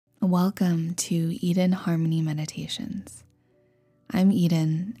Welcome to Eden Harmony Meditations. I'm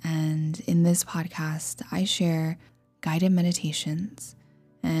Eden, and in this podcast, I share guided meditations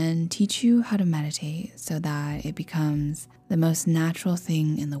and teach you how to meditate so that it becomes the most natural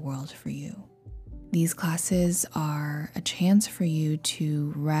thing in the world for you. These classes are a chance for you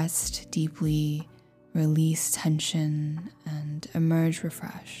to rest deeply, release tension, and emerge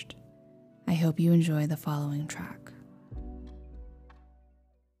refreshed. I hope you enjoy the following track.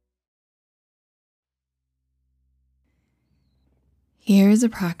 Here is a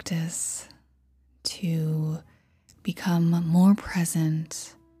practice to become more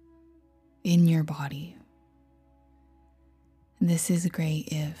present in your body. This is great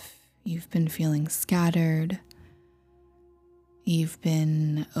if you've been feeling scattered, you've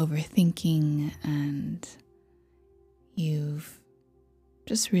been overthinking, and you've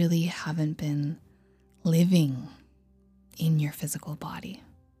just really haven't been living in your physical body.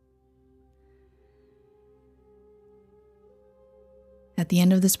 At the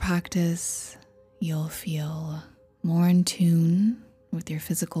end of this practice, you'll feel more in tune with your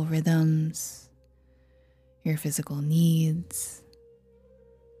physical rhythms, your physical needs,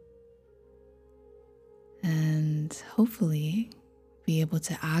 and hopefully be able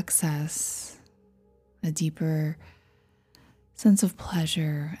to access a deeper sense of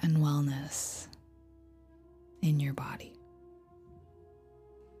pleasure and wellness in your body.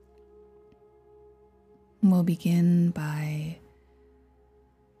 We'll begin by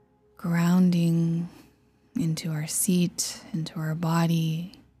grounding into our seat, into our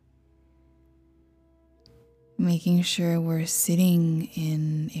body, making sure we're sitting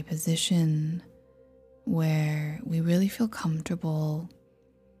in a position where we really feel comfortable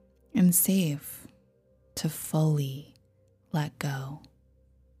and safe to fully let go.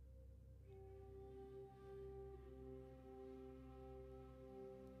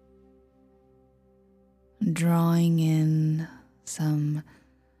 Drawing in some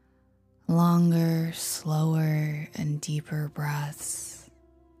longer, slower, and deeper breaths.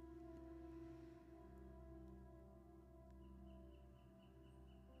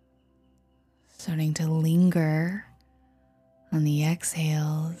 Starting to linger on the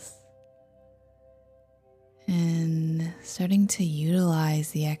exhales and starting to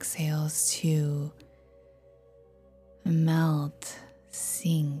utilize the exhales to melt,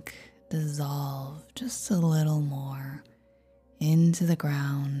 sink, dissolve just a little more into the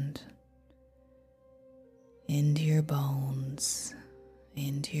ground, into your bones,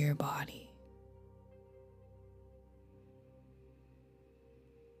 into your body.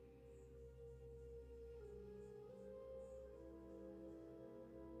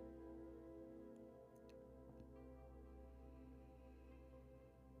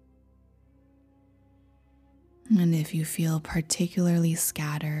 And if you feel particularly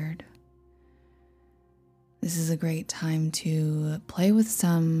scattered, this is a great time to play with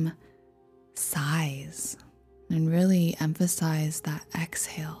some sighs and really emphasize that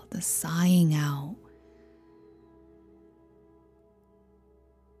exhale, the sighing out,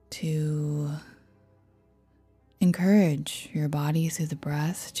 to encourage your body through the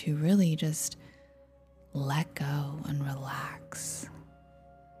breath to really just let go and relax.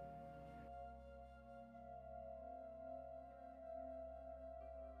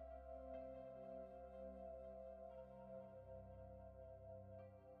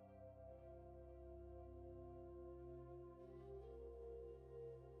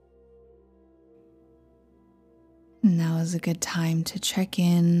 Now is a good time to check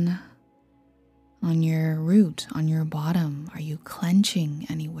in on your root, on your bottom. Are you clenching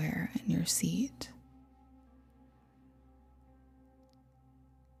anywhere in your seat?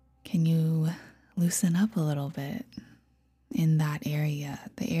 Can you loosen up a little bit in that area,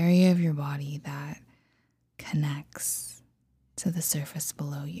 the area of your body that connects to the surface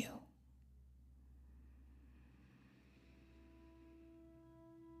below you?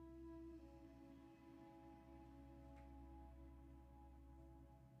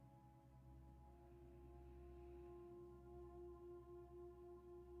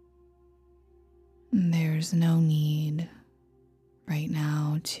 There's no need right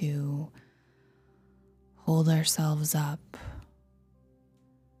now to hold ourselves up,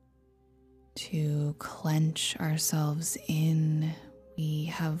 to clench ourselves in. We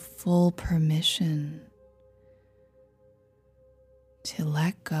have full permission to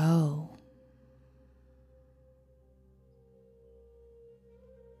let go.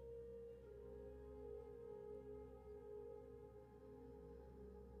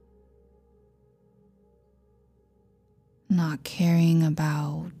 Not caring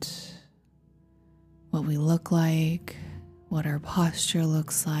about what we look like, what our posture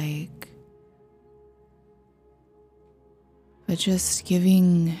looks like, but just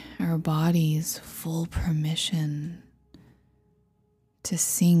giving our bodies full permission to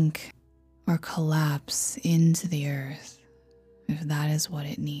sink or collapse into the earth if that is what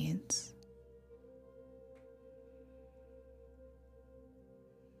it needs.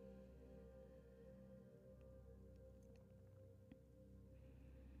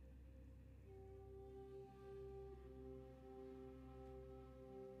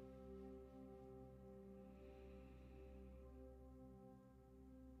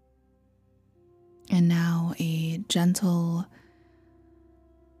 And now a gentle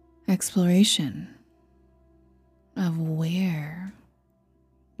exploration of where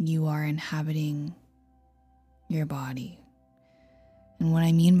you are inhabiting your body. And what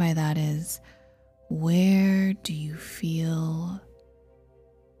I mean by that is, where do you feel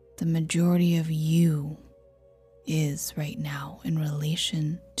the majority of you is right now in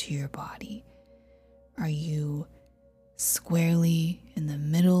relation to your body? Are you squarely in the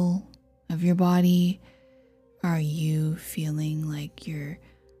middle of your body? Are you feeling like you're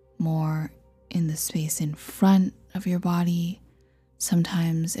more in the space in front of your body?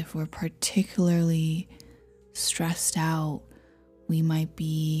 Sometimes if we're particularly stressed out, we might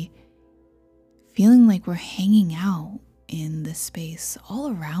be feeling like we're hanging out in the space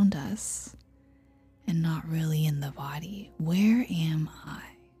all around us and not really in the body. Where am I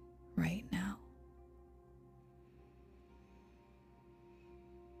right now?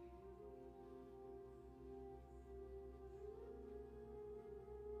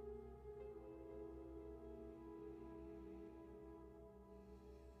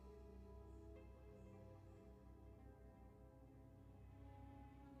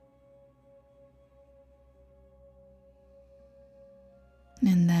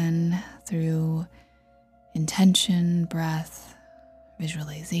 And then through intention, breath,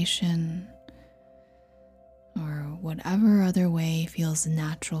 visualization, or whatever other way feels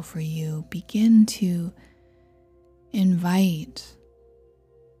natural for you, begin to invite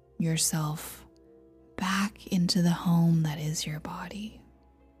yourself back into the home that is your body.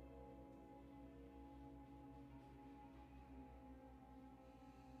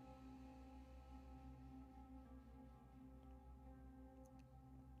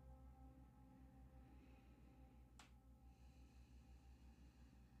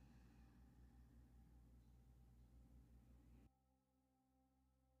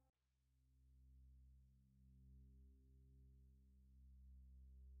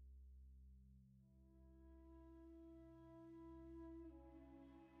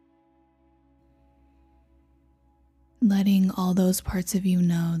 Letting all those parts of you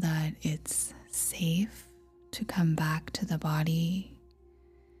know that it's safe to come back to the body,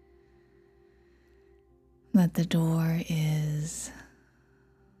 that the door is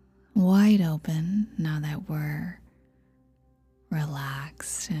wide open now that we're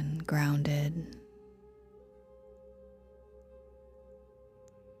relaxed and grounded.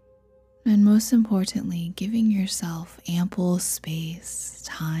 And most importantly, giving yourself ample space,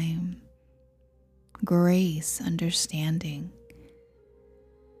 time, grace, understanding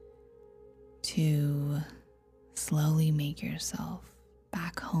to slowly make yourself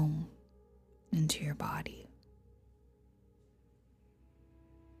back home into your body.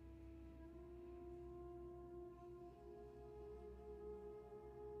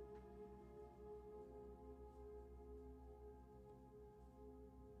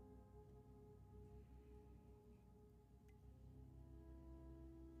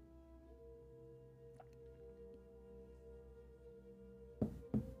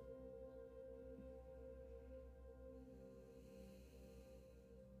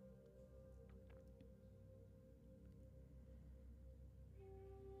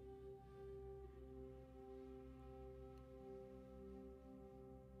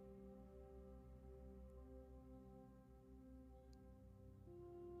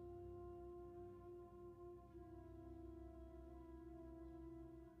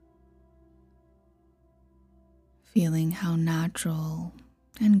 Feeling how natural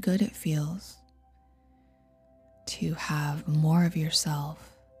and good it feels to have more of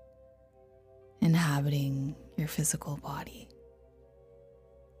yourself inhabiting your physical body.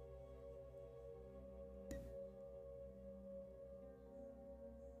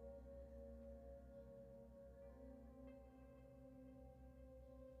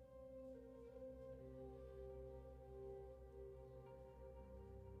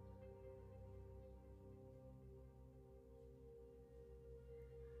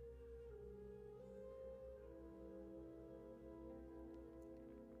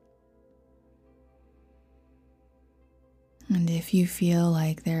 And if you feel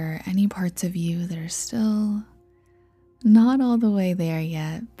like there are any parts of you that are still not all the way there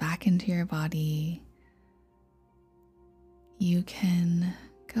yet, back into your body, you can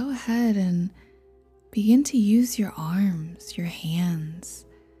go ahead and begin to use your arms, your hands,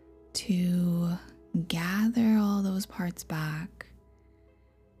 to gather all those parts back.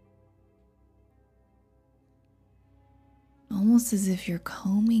 Almost as if you're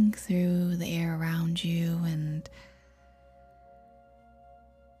combing through the air around you and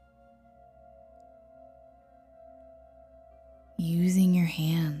using your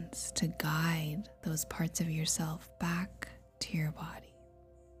hands to guide those parts of yourself back to your body.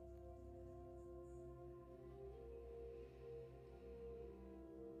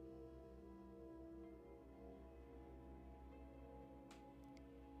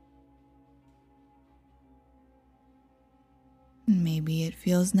 Maybe it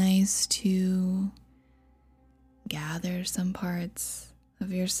feels nice to gather some parts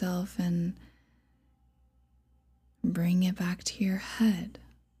of yourself and bring it back to your head,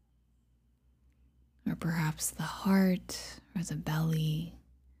 or perhaps the heart, or the belly,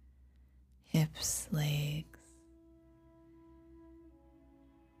 hips, legs.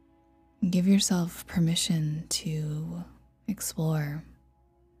 Give yourself permission to explore.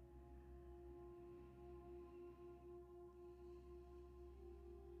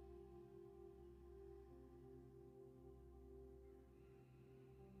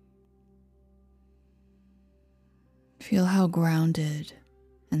 Feel how grounded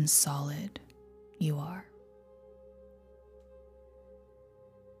and solid you are.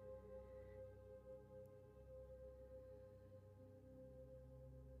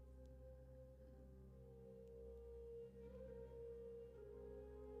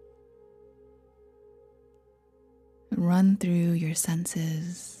 Run through your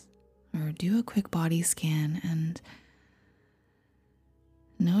senses or do a quick body scan and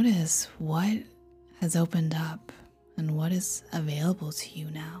notice what has opened up and what is available to you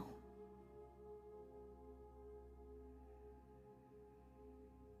now.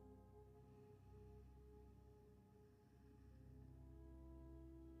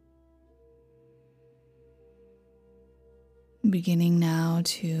 Beginning now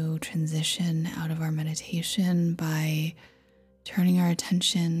to transition out of our meditation by turning our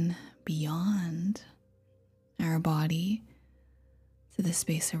attention beyond our body to the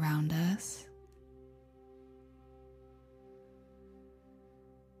space around us.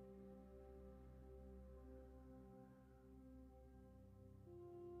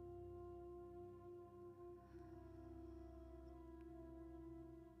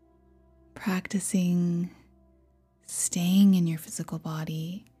 Practicing staying in your physical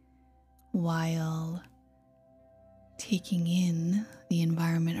body while taking in the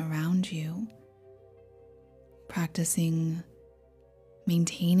environment around you, practicing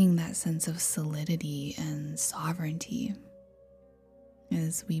maintaining that sense of solidity and sovereignty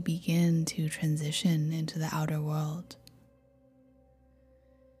as we begin to transition into the outer world.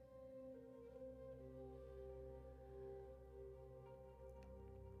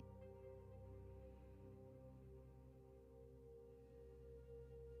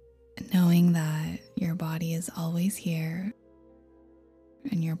 Knowing that your body is always here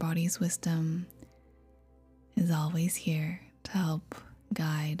and your body's wisdom is always here to help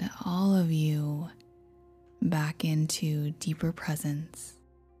guide all of you back into deeper presence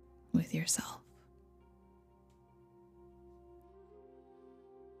with yourself.